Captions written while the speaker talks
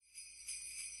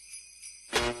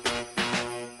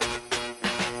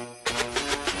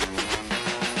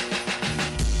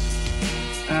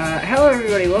Hello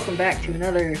everybody, welcome back to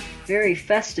another very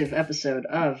festive episode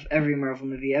of Every Marvel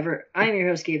Movie Ever. I'm your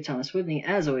host Gabe Thomas. With me,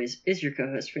 as always, is your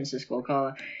co-host Francisco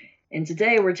Alcala. And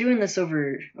today we're doing this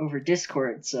over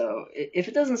Discord, so if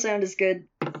it doesn't sound as good,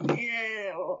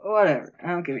 yeah, whatever. I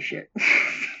don't give a shit.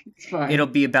 It's fine. It'll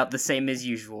be about the same as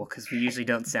usual, because we usually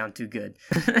don't sound too good.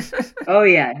 Oh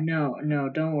yeah, no,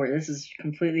 don't worry. This is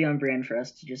completely on brand for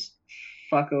us to just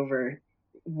fuck over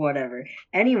whatever.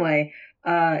 Anyway,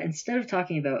 instead of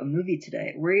talking about a movie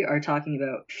today, we are talking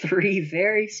about 3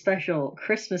 very special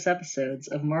Christmas episodes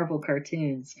of Marvel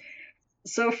cartoons.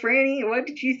 So, Franny, what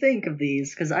did you think of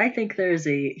these? Because I think there's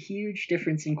a huge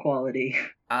difference in quality.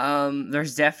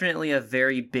 There's definitely a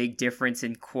very big difference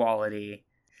in quality.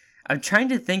 I'm trying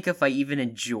to think if I even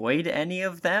enjoyed any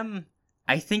of them.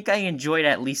 I think I enjoyed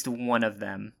at least one of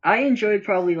them. I enjoyed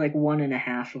probably like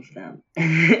 1.5 of them.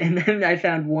 And then I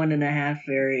found 1.5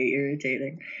 very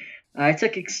irritating. I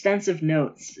took extensive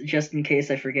notes just in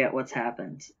case I forget what's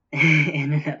happened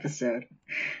in an episode.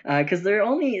 Because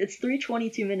it's 3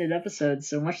 22-minute episodes,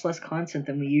 so much less content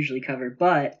than we usually cover,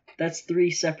 but that's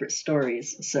 3 separate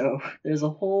stories, so there's a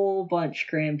whole bunch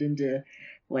crammed into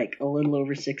like a little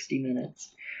over 60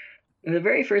 minutes. And the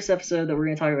very first episode that we're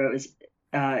going to talk about is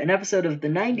an episode of the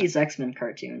 90s X-Men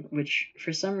cartoon, which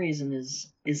for some reason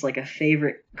is like a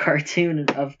favorite cartoon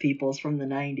of people's from the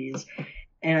 90s.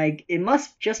 And it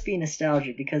must just be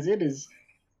nostalgia because it is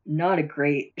not a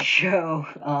great show,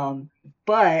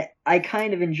 but I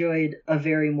kind of enjoyed A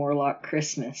Very Morlock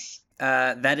Christmas.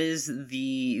 That is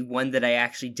the one that I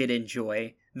actually did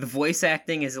enjoy. The voice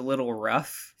acting is a little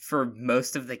rough for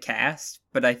most of the cast,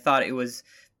 but I thought it was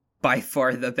by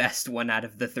far the best one out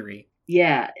of the 3.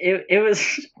 Yeah, it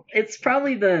was. It's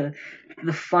probably the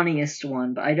funniest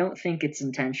one, but I don't think it's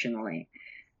intentionally,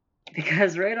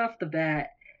 because right off the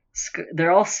bat,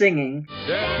 they're all singing.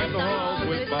 Deck the halls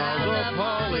with boughs of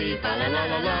holly, fa la la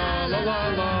la la la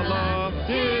la la.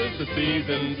 'Tis the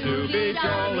season to be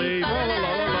jolly, fa la la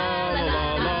la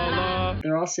la la la.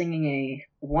 They're all singing a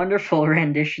wonderful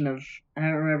rendition of, I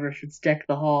don't remember if it's Deck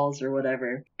the Halls or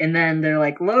whatever. And then they're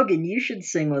like, Logan, you should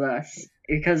sing with us,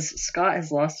 because Scott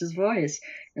has lost his voice.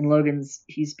 And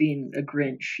he's being a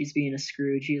Grinch, he's being a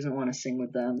Scrooge, he doesn't want to sing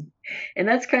with them. And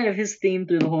that's kind of his theme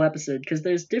through the whole episode, because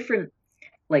there's different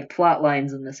like plot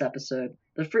lines in this episode.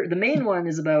 The main one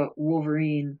is about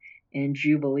Wolverine and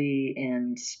Jubilee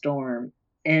and Storm,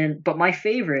 but my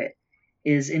favorite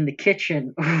is in the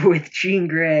kitchen with Jean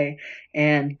Grey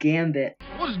and Gambit.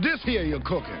 What's this here you're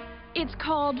cooking? It's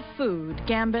called food,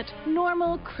 Gambit.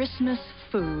 Normal Christmas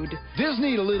food. This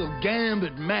need a little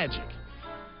Gambit magic.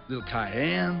 Little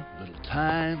cayenne, little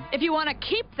thyme. If you want to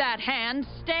keep that hand,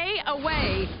 stay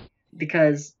away.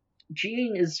 Because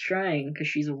Jean is trying, because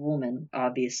she's a woman,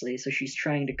 obviously, so she's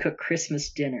trying to cook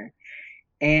Christmas dinner.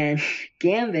 And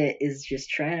Gambit is just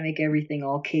trying to make everything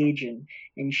all Cajun,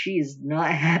 and she is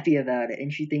not happy about it,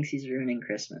 and she thinks he's ruining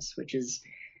Christmas, which is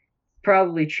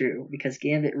probably true, because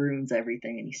Gambit ruins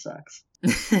everything and he sucks.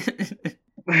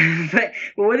 But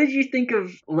what did you think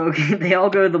of Logan? They all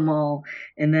go to the mall,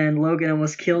 and then Logan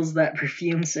almost kills that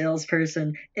perfume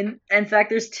salesperson. And in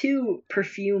fact, there's 2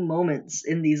 perfume moments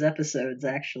in these episodes,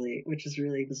 actually, which is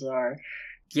really bizarre.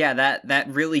 Yeah, that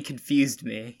really confused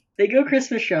me. They go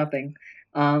Christmas shopping.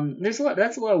 That's a lot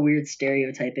of weird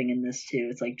stereotyping in this too.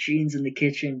 It's like Jean's in the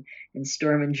kitchen, and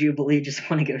Storm and Jubilee just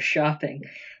want to go shopping,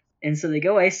 and so they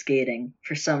go ice skating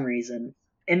for some reason.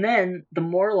 And then the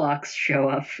Morlocks show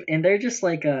up, and they're just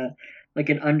like an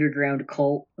underground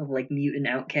cult of like mutant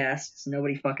outcasts.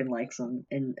 Nobody fucking likes them,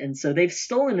 and so they've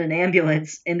stolen an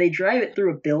ambulance and they drive it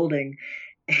through a building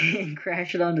and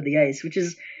crash it onto the ice, which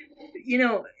is,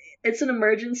 it's an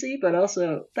emergency, but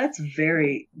also that's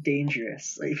very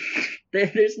dangerous. Like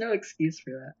there's no excuse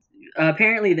for that.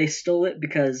 Apparently they stole it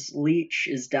because Leech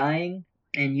is dying.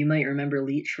 And you might remember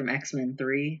Leech from X-Men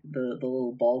 3, the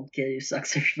little bald kid who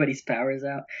sucks everybody's powers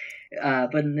out.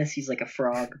 But in this, he's like a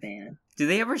frog man. Do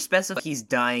they ever specify he's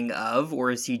dying of,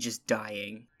 or is he just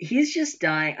dying? He's just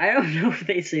dying. I don't know if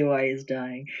they say why he's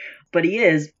dying, but he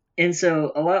is. And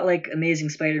so, a lot like Amazing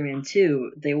Spider-Man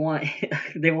 2, they want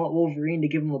Wolverine to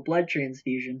give him a blood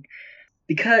transfusion.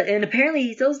 And apparently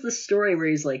he tells this story where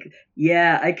he's like,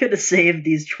 yeah, I could have saved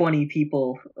these 20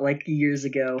 people like years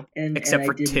ago, Except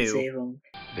for I didn't 2. save them.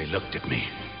 They looked at me,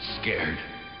 scared,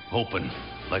 hoping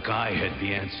like I had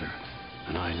the answer,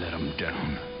 and I let them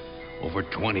down. Over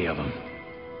 20 of them.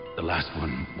 The last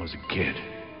one was a kid,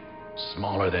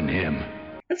 smaller than him.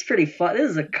 That's pretty fun. This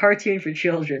is a cartoon for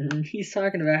children, and he's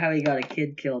talking about how he got a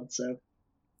kid killed, so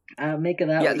Make of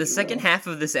that. Yeah, what the you second will. half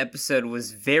of this episode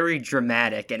was very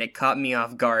dramatic, and it caught me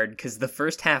off guard because the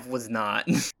first half was not.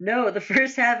 No, the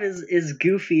first half is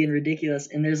goofy and ridiculous,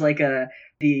 and there's like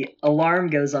the alarm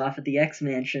goes off at the X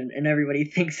Mansion, and everybody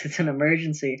thinks it's an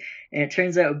emergency, and it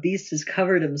turns out Beast has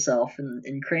covered himself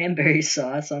in cranberry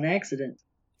sauce on accident.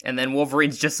 And then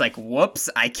Wolverine's just like, "Whoops!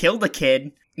 I killed a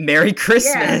kid. Merry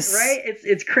Christmas!" Yeah, right.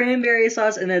 It's cranberry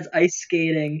sauce, and then it's ice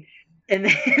skating, and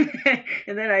then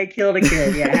and then I killed a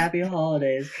kid. Yeah, happy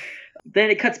holidays. Then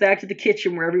it cuts back to the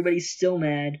kitchen where everybody's still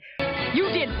mad. You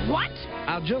did what?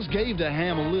 I just gave the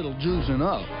ham a little juicing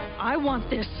up. I want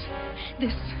this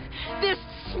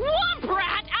swamp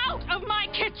rat out of my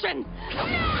kitchen!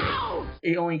 No!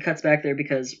 It only cuts back there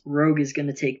because Rogue is going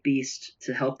to take Beast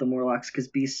to help the Morlocks because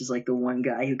Beast is like the one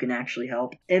guy who can actually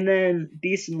help. And then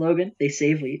Beast and Logan, they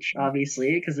save Leech,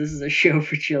 obviously, because this is a show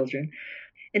for children.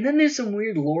 And then there's some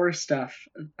weird lore stuff.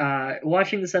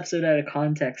 Watching this episode out of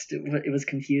context, it was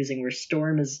confusing, where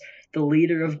Storm is the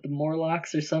leader of the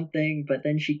Morlocks or something, but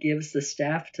then she gives the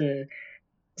staff to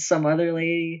some other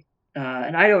lady.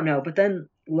 And I don't know, but then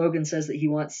Logan says that he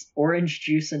wants orange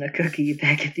juice and a cookie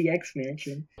back at the X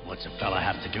Mansion. What's a fella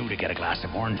have to do to get a glass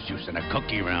of orange juice and a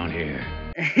cookie around here?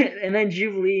 And then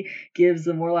Jubilee gives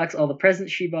the Morlocks all the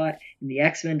presents she bought, and the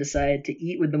X-Men decide to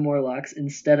eat with the Morlocks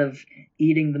instead of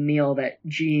eating the meal that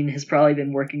Jean has probably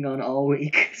been working on all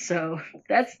week. So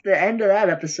that's the end of that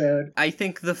episode. I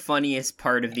think the funniest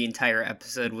part of the entire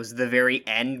episode was the very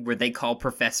end where they call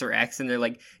Professor X and they're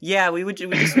like, "Yeah, we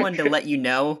just wanted to let you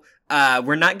know,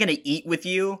 we're not gonna eat with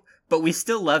you, but we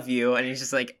still love you." And he's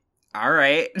just like, "All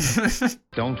right."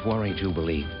 Don't worry,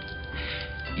 Jubilee.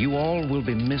 You all will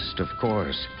be missed, of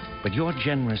course, but your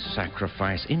generous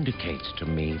sacrifice indicates to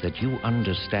me that you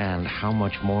understand how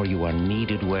much more you are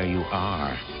needed where you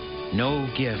are. No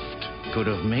gift could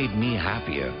have made me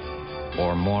happier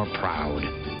or more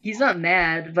proud. He's not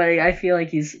mad, but I feel like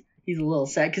he's a little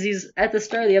sad because he's at the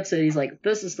start of the episode. He's like,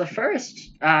 "This is the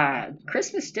first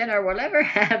Christmas dinner we'll ever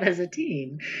have as a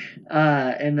team,"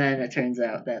 and then it turns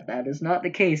out that is not the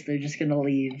case. They're just gonna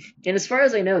leave. And as far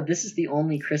as I know, this is the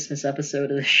only Christmas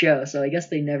episode of the show, so I guess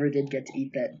they never did get to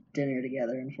eat that dinner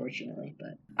together, unfortunately.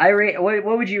 But I rate.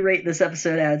 What would you rate this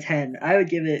episode out of 10? I would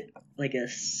give it like a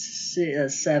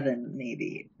 7,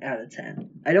 maybe, out of 10.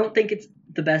 I don't think it's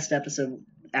the best episode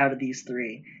out of these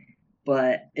three,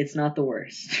 but it's not the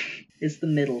worst. It's the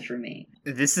middle for me.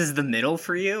 This is the middle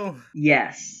for you?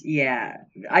 Yes, yeah.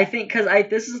 I think because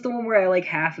this is the one where I like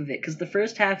half of it, because the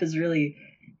first half is really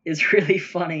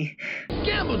funny.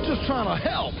 Gambler's just trying to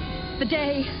help. The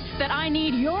day that I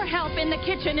need your help in the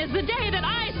kitchen is the day that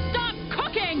I stop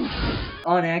cooking!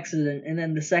 On accident, and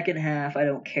then the second half, I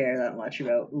don't care that much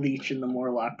about Leech and the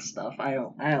Morlock stuff. I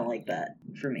don't like that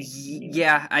for me. Anyway.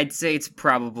 Yeah, I'd say it's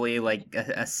probably like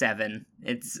a 7.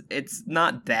 It's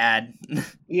not bad.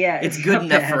 Yeah, it's good not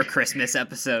enough bad. for a Christmas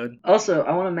episode. Also,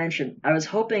 I want to mention, I was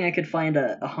hoping I could find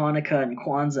a Hanukkah and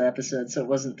Kwanzaa episode so it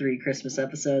wasn't 3 Christmas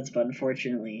episodes, but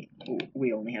unfortunately,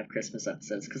 we only have Christmas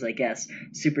episodes because I guess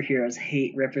superheroes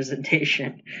hate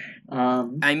representation.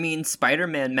 I mean,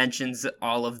 Spider-Man mentions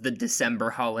all of the December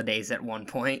holidays at one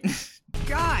point.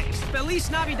 Guys,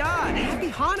 Feliz Navidad, Happy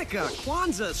Hanukkah,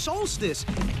 Kwanzaa, Solstice.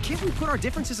 Can't we put our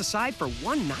differences aside for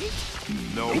one night?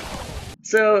 Nope.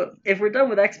 So, if we're done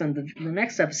with X-Men, the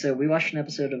next episode, we watched an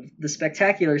episode of The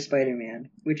Spectacular Spider-Man,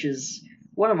 which is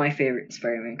one of my favorite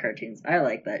Spider-Man cartoons. I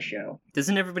like that show.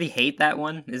 Doesn't everybody hate that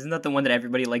one? Isn't that the one that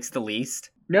everybody likes the least?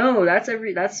 No,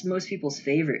 that's most people's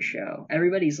favorite show.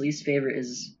 Everybody's least favorite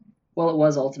is, well, it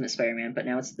was Ultimate Spider-Man, but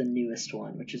now it's the newest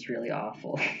one, which is really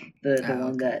awful. the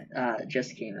one that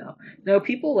just came out. No,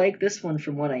 people like this one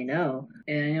from what I know,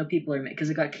 and I know people are, because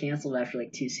it got canceled after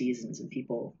like 2 seasons, and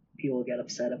people get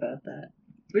upset about that,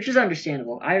 which is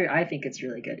understandable. I think it's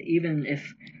really good, even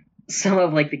if some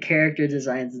of like the character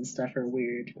designs and stuff are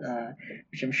weird,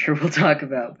 which I'm sure we'll talk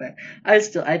about. But I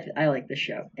like the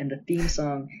show, and the theme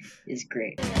song is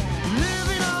great.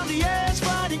 Living on the edge,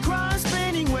 fighting crime,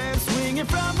 spinning webs, swinging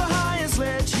from the highest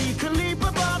ledge. He could leap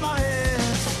above my head.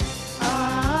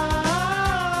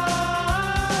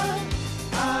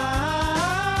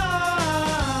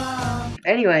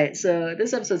 Anyway, so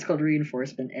this episode's called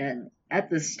Reinforcement, and at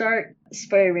the start,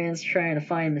 Spider-Man's trying to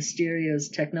find Mysterio's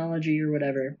technology or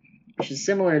whatever, which is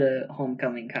similar to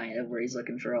Homecoming, kind of, where he's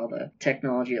looking for all the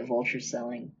technology that Vulture's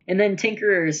selling. And then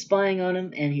Tinkerer is spying on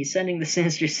him, and he's sending the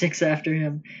Sinister Six after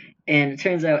him, and it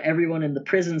turns out everyone in the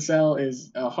prison cell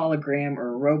is a hologram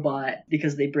or a robot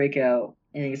because they break out.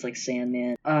 I think it's like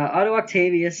Sandman. Otto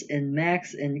Octavius and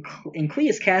Max and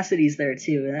Cleus Cassidy's there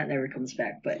too, and that never comes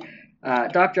back, but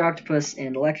Dr. Octopus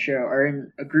and Electro are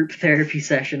in a group therapy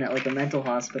session at like a mental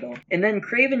hospital, and then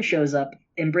Kraven shows up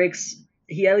and breaks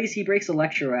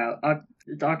Electro out.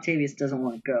 Octavius doesn't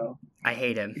want to go. I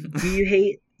hate him. Do you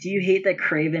hate that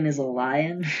Kraven is a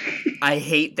lion? I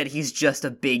hate that he's just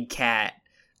a big cat.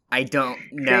 I don't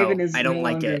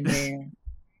like it. Man.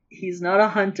 He's not a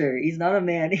hunter. He's not a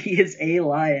man. He is a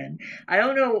lion. I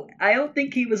don't know. I don't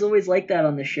think he was always like that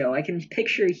on the show. I can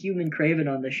picture a human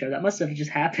Kraven on the show. That must have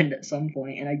just happened at some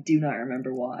point, and I do not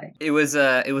remember why. It was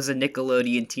a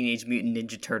Nickelodeon Teenage Mutant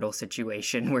Ninja Turtle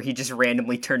situation where he just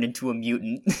randomly turned into a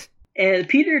mutant. And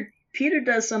Peter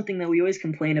does something that we always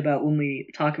complain about when we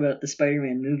talk about the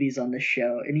Spider-Man movies on this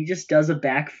show, and he just does a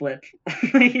backflip,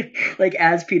 like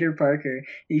as Peter Parker.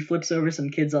 He flips over some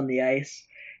kids on the ice.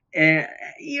 And,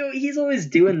 he's always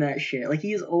doing that shit. Like,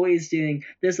 he's always doing...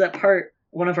 There's that part,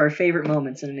 one of our favorite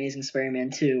moments in Amazing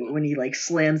Spider-Man 2, when he, like,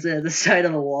 slams it at the side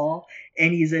of the wall,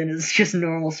 and he's in his just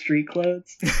normal street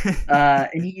clothes.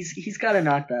 And he's got to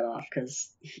knock that off, because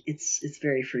it's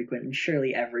very frequent, and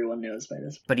surely everyone knows by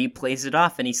this. But he plays it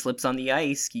off, and he slips on the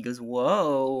ice. He goes,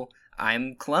 whoa...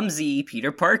 I'm clumsy,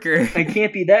 Peter Parker. I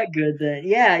can't be that good then.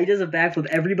 Yeah, he does a backflip.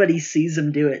 Everybody sees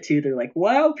him do it too. They're like,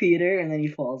 wow, Peter. And then he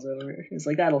falls over. It's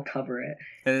like, that'll cover it.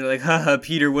 And they're like, haha,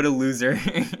 Peter, what a loser.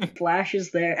 Flash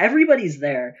is there. Everybody's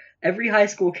there. Every high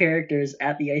school character is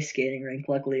at the ice skating rink,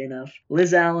 luckily enough.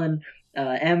 Liz Allen,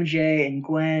 MJ, and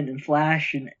Gwen, and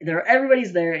Flash, and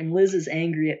everybody's there, and Liz is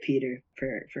angry at Peter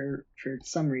for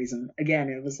some reason. Again,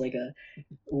 it was like a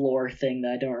lore thing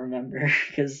that I don't remember,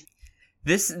 because...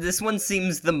 This one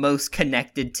seems the most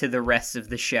connected to the rest of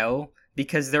the show,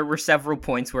 because there were several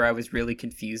points where I was really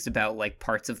confused about like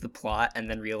parts of the plot and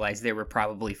then realized they were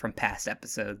probably from past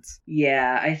episodes.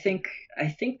 Yeah, I think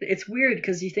it's weird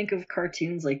because you think of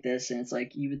cartoons like this and it's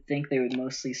like you would think they would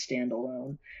mostly stand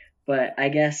alone. But I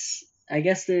guess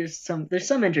there's some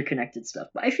interconnected stuff.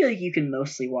 But I feel like you can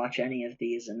mostly watch any of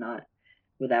these and not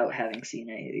without having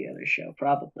seen any of the other show,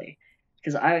 probably.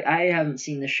 Because I haven't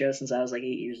seen this show since I was like 8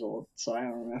 years old, so I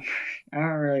don't remember. I don't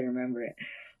really remember it.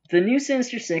 The new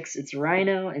Sinister Six, it's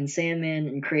Rhino and Sandman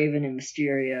and Kraven and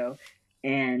Mysterio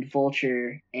and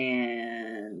Vulture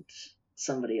and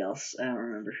somebody else. I don't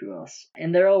remember who else.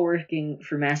 And they're all working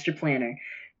for Master Planner,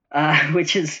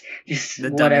 which is just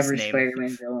the whatever name.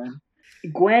 Spider-Man villain.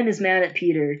 Gwen is mad at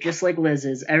Peter, just like Liz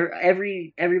is.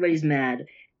 Everybody's mad.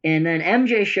 And then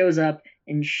MJ shows up,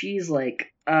 and she's like,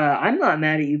 I'm not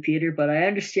mad at you, Peter, but I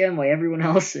understand why everyone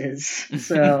else is.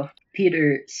 So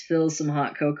Peter spills some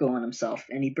hot cocoa on himself,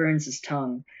 and he burns his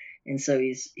tongue. And so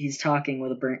he's talking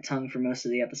with a burnt tongue for most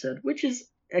of the episode, which is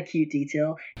a cute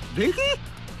detail. Vicky?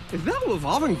 Is that a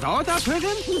revolving door that's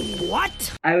written?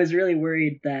 What? I was really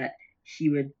worried that he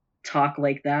would talk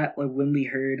like that when we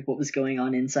heard what was going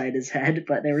on inside his head,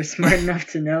 but they were smart enough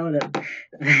to know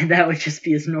that would just be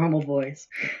his normal voice.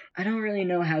 I don't really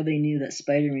know how they knew that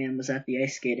Spider-Man was at the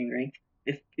ice skating rink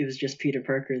if it was just Peter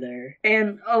Parker there.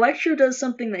 And Electro does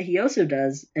something that he also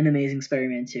does in Amazing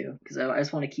Spider-Man 2, because I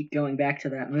just want to keep going back to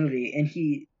that movie, and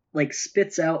he like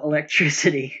spits out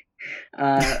electricity,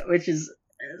 which is,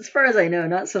 as far as I know,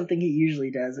 not something he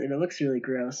usually does, and it looks really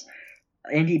gross.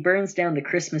 And he burns down the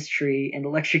Christmas tree and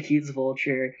electrocutes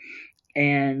Vulture.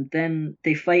 And then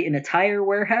they fight in a tire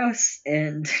warehouse.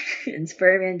 And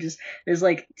Spider-Man there's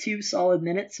like 2 solid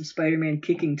minutes of Spider-Man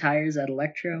kicking tires at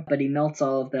Electro. But he melts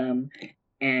all of them.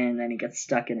 And then he gets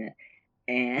stuck in it.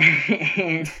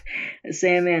 And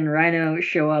Sandman and Rhino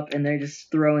show up. And they're just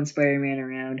throwing Spider-Man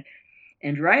around.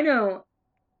 And Rhino,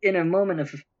 in a moment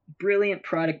of brilliant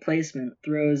product placement,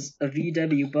 throws a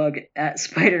VW bug at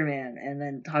Spider-Man and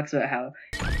then talks about how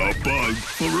a bug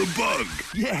for a bug.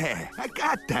 Yeah, I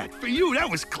got that. For you, that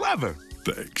was clever.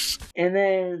 Thanks. And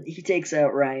then he takes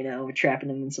out Rhino, trapping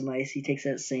him in some ice. He takes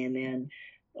out Sandman,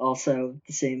 also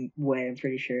the same way, I'm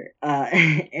pretty sure.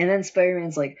 And then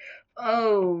Spider-Man's like,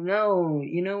 oh no,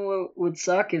 you know what would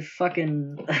suck if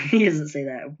fucking, he doesn't say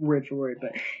that word for word,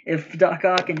 but if Doc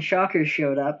Ock and Shocker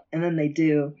showed up, and then they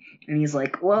do, and he's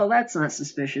like, well, that's not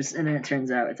suspicious, and then it turns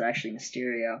out it's actually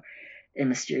Mysterio,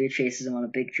 and Mysterio chases him on a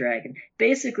big dragon.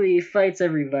 Basically, he fights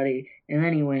everybody, and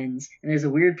then he wins, and there's a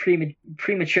weird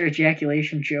premature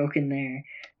ejaculation joke in there.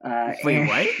 Wait,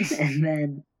 what? And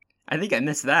then... I think I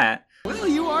missed that. Well,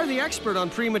 you are the expert on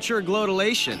premature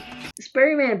glotalation.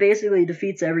 Spider-Man basically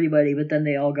defeats everybody, but then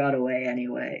they all got away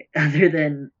anyway, other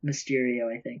than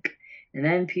Mysterio, I think. And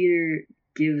then Peter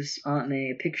gives Aunt May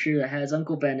a picture that has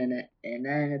Uncle Ben in it, and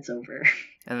then it's over.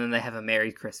 And then they have a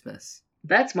Merry Christmas.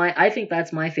 I think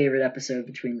that's my favorite episode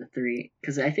between the three,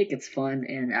 because I think it's fun,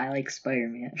 and I like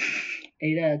Spider-Man.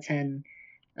 8 out of 10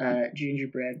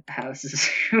 gingerbread houses,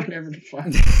 whatever the fuck.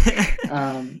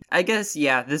 I guess,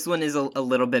 yeah, this one is a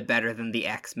little bit better than the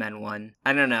X-Men one.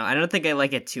 I don't know. I don't think I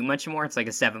like it too much more. It's like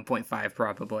a 7.5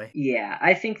 probably. Yeah,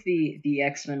 I think the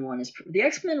X-Men one is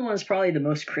probably the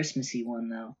most Christmassy one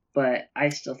though. But I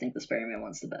still think the Spider-Man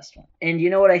one's the best one. And you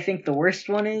know what I think the worst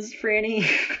one is, Franny?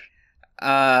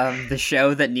 The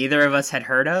show that neither of us had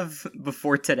heard of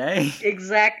before today.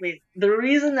 Exactly. The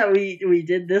reason that we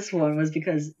did this one was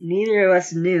because neither of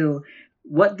us knew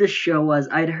what this show was.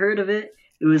 I'd heard of it.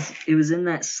 It was in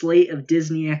that slate of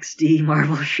Disney XD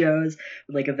Marvel shows,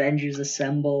 like Avengers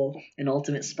Assemble and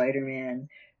Ultimate Spider-Man,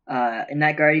 and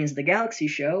that Guardians of the Galaxy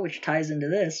show, which ties into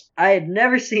this. I had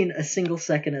never seen a single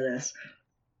second of this.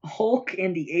 Hulk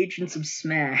and the Agents of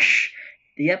Smash.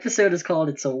 The episode is called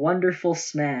It's a Wonderful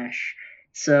Smash.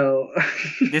 So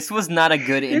this was not a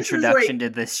good introduction to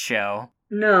this show.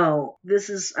 No, this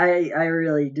is I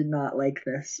really did not like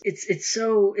this. It's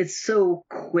so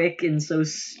quick and so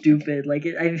stupid. Like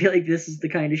I feel like this is the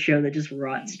kind of show that just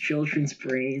rots children's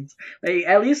brains. Like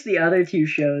at least the other two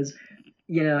shows,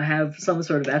 you know, have some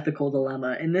sort of ethical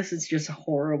dilemma, and this is just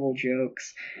horrible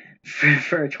jokes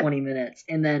for 20 minutes,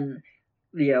 and then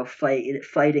you know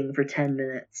fighting for 10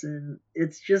 minutes, and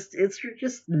it's just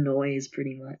noise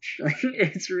pretty much. Like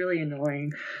it's really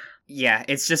annoying. Yeah,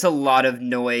 it's just a lot of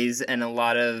noise and a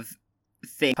lot of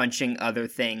things punching other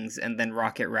things, and then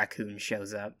Rocket Raccoon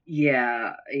shows up.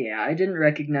 Yeah, I didn't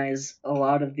recognize a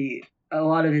lot of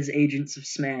his Agents of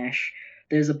Smash.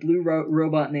 There's a blue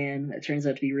robot man that turns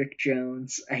out to be Rick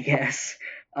Jones, I guess.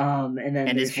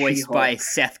 And his voiced by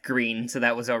Seth Green, so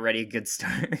that was already a good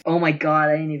start. Oh my god,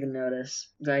 I didn't even notice.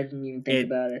 I didn't even think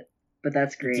about it. But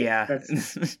that's great. Yeah.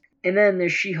 And then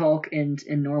there's She-Hulk and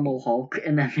Normal Hulk,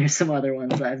 and then there's some other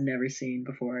ones I've never seen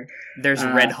before. There's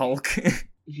Red Hulk.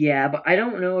 Yeah, but I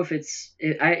don't know if it's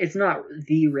not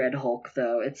the Red Hulk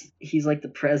though. He's like the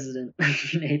president of the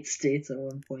United States at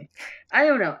one point. I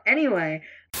don't know. Anyway,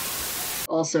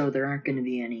 also there aren't going to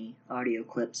be any audio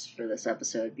clips for this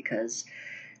episode because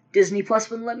Disney Plus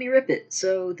wouldn't let me rip it.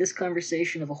 So this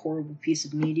conversation of a horrible piece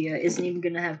of media isn't even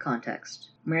going to have context.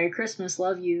 Merry Christmas,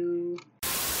 love you.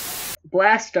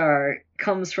 Blastar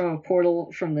comes from a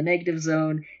portal from the negative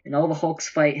zone, and all the Hulks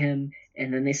fight him,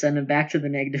 and then they send him back to the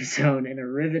negative zone in a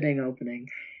riveting opening.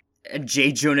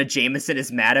 J. Jonah Jameson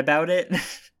is mad about it?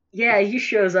 Yeah, he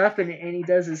shows up and he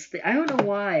does his thing. I don't know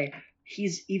why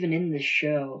he's even in this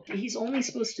show. He's only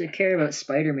supposed to care about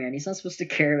Spider-Man. He's not supposed to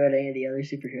care about any of the other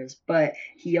superheroes. But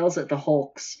he yells at the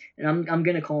Hulks, and I'm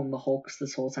going to call them the Hulks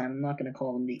this whole time. I'm not going to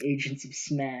call them the Agents of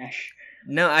Smash.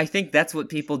 No, I think that's what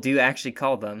people do actually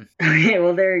call them. Okay,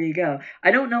 well, there you go. I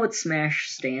don't know what SMASH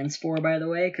stands for, by the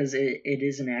way, because it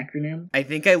is an acronym. I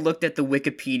think I looked at the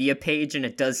Wikipedia page, and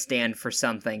it does stand for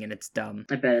something, and it's dumb.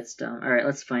 I bet it's dumb. All right,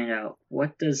 let's find out.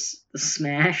 What does the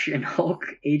Smash and Hulk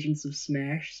Agents of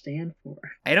Smash stand for?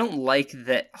 I don't like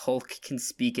that Hulk can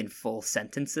speak in full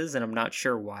sentences, and I'm not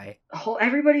sure why.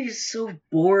 Everybody's so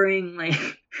boring.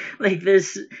 Like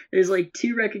there's like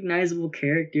two recognizable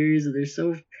characters, and they're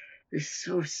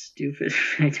so stupid.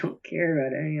 I don't care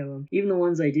about any of them. Even the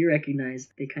ones I do recognize,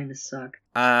 they kind of suck.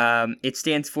 It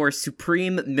stands for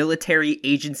Supreme Military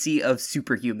Agency of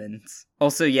Superhumans.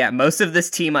 Also, yeah, most of this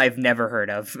team I've never heard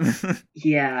of.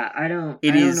 Yeah, I don't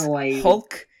know why.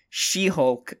 Hulk,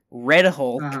 She-Hulk, Red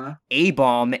Hulk,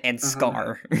 A-Bomb, and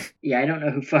Scar. Yeah, I don't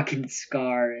know who fucking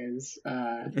Scar is.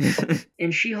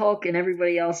 And She-Hulk and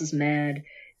everybody else is mad.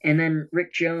 And then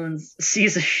Rick Jones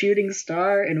sees a shooting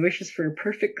star and wishes for a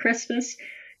perfect Christmas.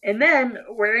 And then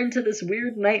we're into this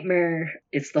weird nightmare.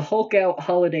 It's the Hulk Out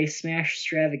Holiday Smash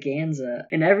Extravaganza.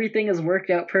 And everything has worked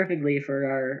out perfectly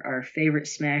for our favorite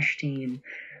Smash team.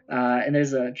 And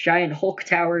there's a giant Hulk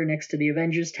tower next to the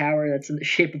Avengers Tower that's in the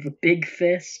shape of a big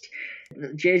fist.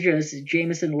 J. Jonah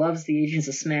Jameson loves the Agents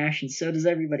of Smash, and so does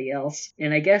everybody else.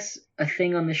 And I guess a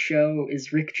thing on the show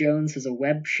is Rick Jones has a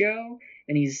web show,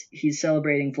 and he's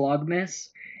celebrating Vlogmas,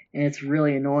 and it's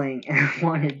really annoying, and I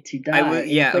wanted to die.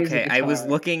 I was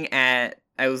looking at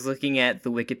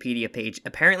the Wikipedia page.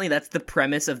 Apparently that's the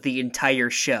premise of the entire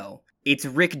show. It's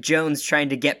Rick Jones trying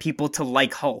to get people to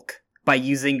like Hulk by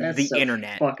using the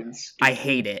internet. Fucking stupid. I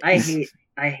hate it.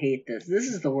 I hate this. This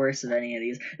is the worst of any of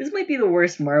these. This might be the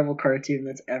worst Marvel cartoon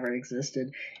that's ever existed,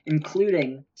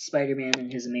 including Spider-Man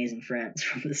and His Amazing Friends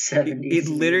from the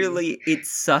 70s. It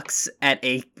sucks at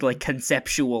a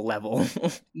conceptual level.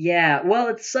 Yeah, well,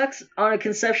 it sucks on a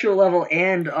conceptual level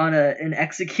and on an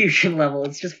execution level.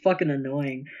 It's just fucking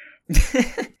annoying.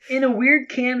 In a weird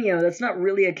cameo that's not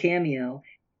really a cameo,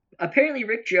 apparently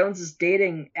Rick Jones is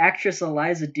dating actress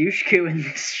Eliza Dushku in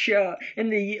this show. In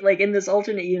this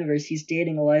alternate universe, he's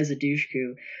dating Eliza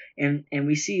Dushku, and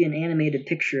we see an animated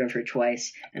picture of her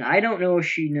twice. And I don't know if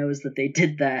she knows that they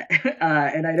did that,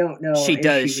 and I don't know. She if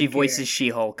does. She She voices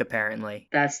She-Hulk, apparently.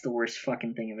 That's the worst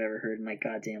fucking thing I've ever heard in my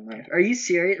goddamn life. Are you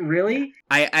serious? Really?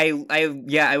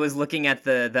 I was looking at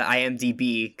the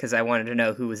IMDb because I wanted to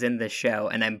know who was in this show,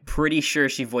 and I'm pretty sure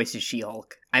she voices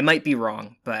She-Hulk. I might be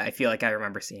wrong, but I feel like I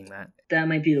remember seeing that. That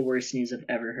might be the worst news I've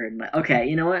ever heard in my... Okay,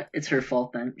 you know what? It's her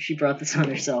fault then. She brought this on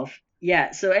herself.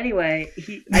 Yeah, so anyway,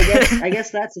 I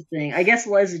guess that's the thing. I guess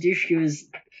Eliza Dushku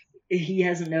he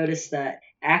hasn't noticed that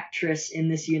actress in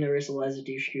this universe, Eliza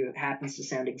Dushku, happens to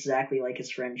sound exactly like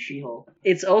his friend She-Hulk.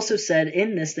 It's also said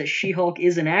in this that She-Hulk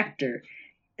is an actor.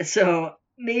 So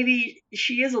maybe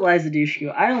she is Eliza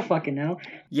Dushku. I don't fucking know.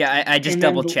 Yeah, I just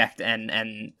double checked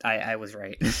and I was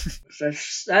right.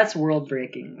 That's world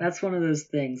breaking. That's one of those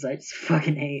things I just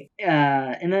fucking hate.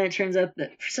 And then it turns out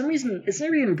that for some reason it's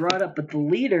never even brought up, but the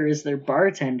leader is their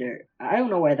bartender. I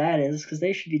don't know why that is, because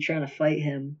they should be trying to fight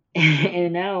him.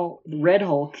 And now Red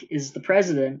Hulk is the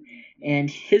president, and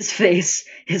his face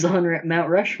is on Mount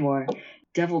Rushmore.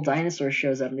 Devil Dinosaur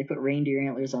shows up and they put reindeer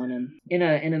antlers on him. In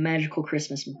a magical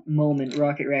Christmas moment,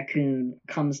 Rocket Raccoon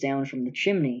comes down from the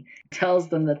chimney, tells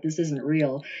them that this isn't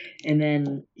real, and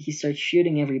then he starts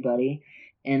shooting everybody.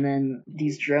 And then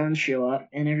these drones show up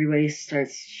and everybody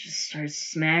starts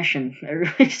smashing.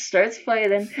 Everybody starts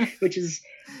fighting, which is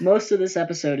most of this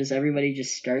episode is everybody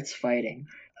just starts fighting.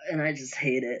 And I just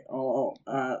hate it all.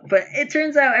 But it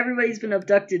turns out everybody's been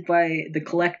abducted by the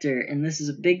Collector, and this is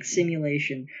a big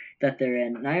simulation that they're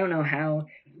in. And I don't know how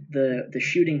the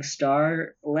shooting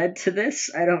star led to this.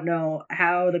 I don't know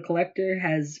how the Collector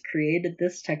has created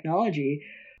this technology.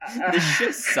 This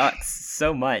show sucks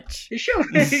so much. The show,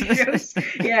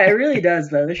 yeah, it really does,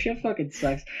 though. The show fucking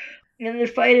sucks. And they're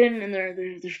fighting, and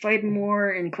they're fighting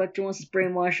more, and Collector wants to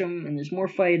brainwash them, and there's more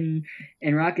fighting,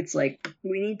 and Rocket's like,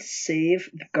 we need to save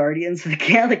the Guardians of the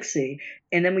Galaxy.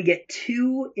 And then we get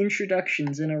 2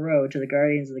 introductions in a row to the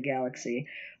Guardians of the Galaxy.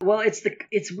 Well,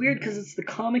 it's weird because it's the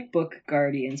comic book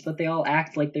Guardians, but they all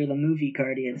act like they're the movie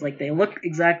Guardians. Like, they look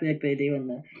exactly like they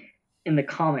do in the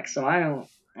comics, so I don't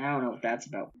know what that's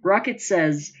about. Rocket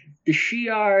says the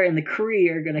Shi'ar and the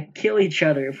Kree are gonna kill each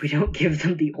other if we don't give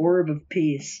them the Orb of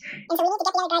Peace. And so we need to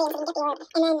get the other Guardians so we can get the Orb.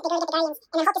 And then they go to get the Guardians,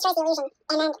 and then Hulk destroys the illusion.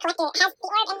 And then Collector has the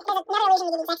Orb, and there's another illusion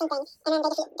who do the exact same thing. And then they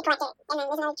defeat the Collector. And then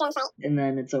there's another drone fight. And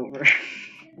then it's over.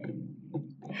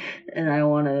 And I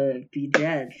want to be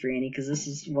dead, Franny, because this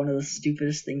is one of the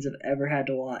stupidest things I've ever had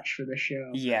to watch for the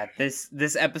show. Yeah, this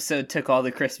episode took all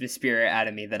the Christmas spirit out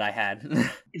of me that I had. And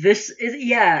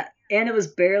it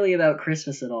was barely about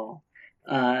Christmas at all.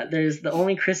 There's the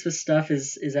only Christmas stuff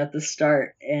is at the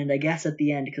start, and I guess at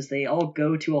the end, because they all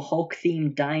go to a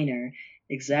Hulk-themed diner,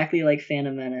 exactly like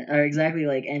Phantom Menace, or exactly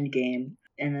like Endgame,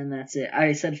 and then that's it.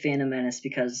 I said Phantom Menace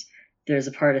because there's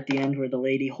a part at the end where the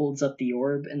lady holds up the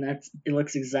orb, and it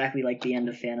looks exactly like the end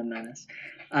of Phantom Menace.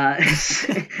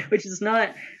 Which is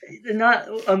not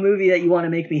a movie that you want to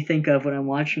make me think of when I'm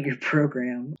watching your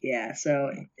program. Yeah,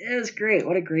 so it was great.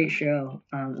 What a great show.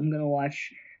 I'm gonna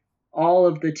watch all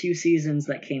of the 2 seasons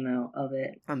that came out of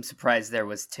it. I'm surprised there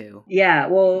was 2. Yeah,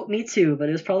 well, me too, but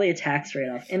it was probably a tax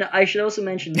write-off. And I should also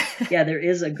mention, yeah, there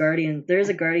is a Guardians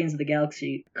of the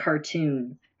Galaxy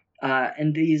cartoon,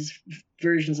 and these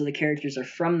versions of the characters are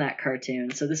from that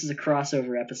cartoon, so this is a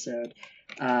crossover episode.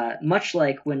 Much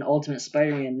like when Ultimate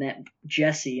Spider-Man met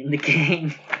Jesse and the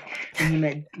gang,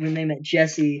 when they met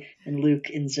Jesse and Luke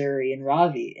and Zuri and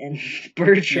Ravi and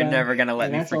Bertram. You're never gonna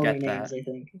let me forget all their names, I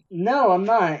think. No, I'm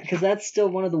not, because that's still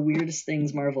one of the weirdest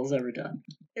things Marvel's ever done.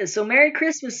 So Merry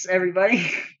Christmas, everybody.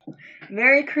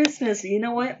 Merry Christmas. You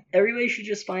know what? Everybody should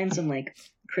just find some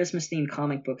Christmas-themed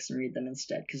comic books and read them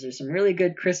instead, because there's some really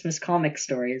good Christmas comic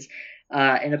stories.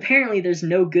 And apparently there's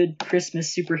no good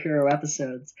Christmas superhero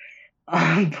episodes.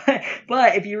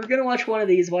 But if you were gonna watch one of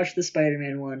these, watch the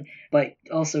Spider-Man one. But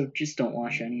also, just don't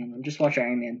watch any of them. Just watch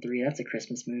Iron Man 3. That's a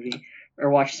Christmas movie. Or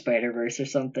watch Spider-Verse or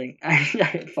something.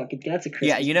 Fucking, that's a Christmas movie.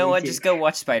 Yeah, you know what? Too. Just go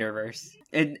watch Spider-Verse.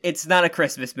 It's not a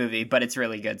Christmas movie, but it's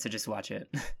really good, so just watch it.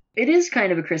 It is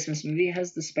kind of a Christmas movie. It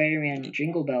has the Spider-Man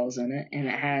Jingle Bells in it, and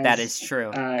it has... That is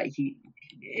true.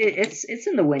 It's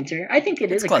in the winter. I think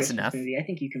it's a Christmas movie. I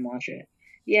think you can watch it.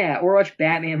 Yeah, or watch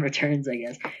Batman Returns, I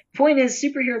guess. Point is,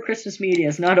 superhero Christmas media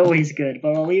is not always good,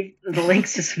 but I'll leave the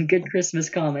links to some good Christmas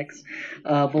comics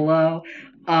below.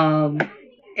 And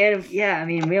yeah, I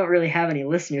mean, we don't really have any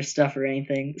listener stuff or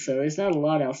anything, so there's not a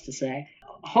lot else to say.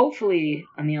 Hopefully,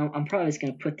 I mean, I'm probably just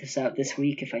going to put this out this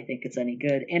week if I think it's any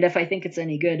good. And if I think it's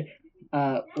any good,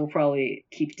 we'll probably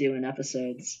keep doing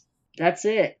episodes That's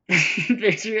it.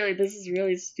 This is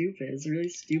really stupid. It's a really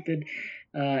stupid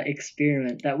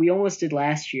experiment that we almost did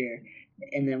last year,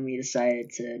 and then we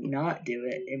decided to not do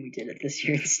it, and we did it this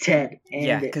year instead. And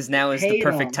yeah, because now is the paid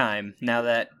perfect off. time, now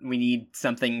that we need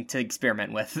something to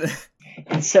experiment with.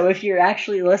 And so if you're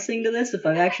actually listening to this, if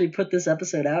I've actually put this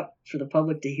episode out for the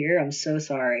public to hear, I'm so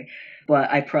sorry.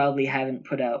 But I probably haven't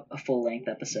put out a full-length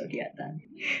episode yet then.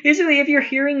 Basically, if you're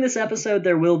hearing this episode,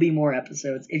 there will be more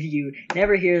episodes. If you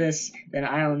never hear this, then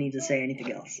I don't need to say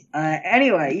anything else.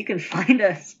 Anyway, you can find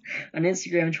us on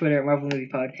Instagram and Twitter at Marvel Movie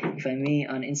Pod. You can find me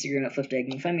on Instagram at FlipDegg.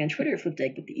 You can find me on Twitter at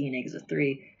FlipDegg with the E and Egg is a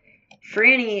 3.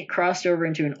 Franny crossed over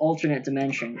into an alternate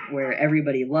dimension where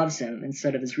everybody loves him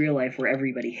instead of his real life where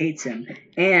everybody hates him,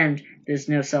 and there's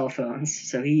no cell phones,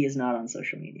 so he is not on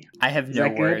social media. I have no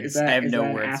words. I have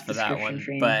no words for that one.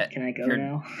 But can I go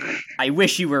now? I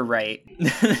wish you were right.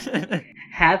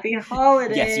 Happy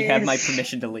holidays! Yes, you have my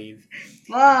permission to leave.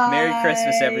 Bye! Merry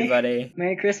Christmas, everybody.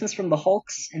 Merry Christmas from the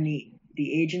Hulks and the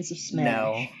Agents of Smash.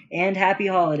 No. And happy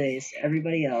holidays,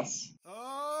 everybody else.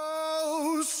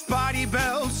 Spotty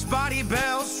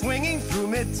bells, swinging through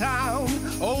Midtown.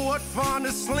 Oh, what fun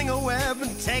to sling a web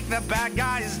and take the bad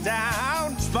guys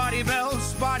down. Spotty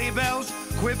bells,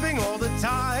 quipping all the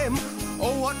time.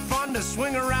 Oh, what fun to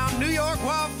swing around New York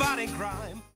while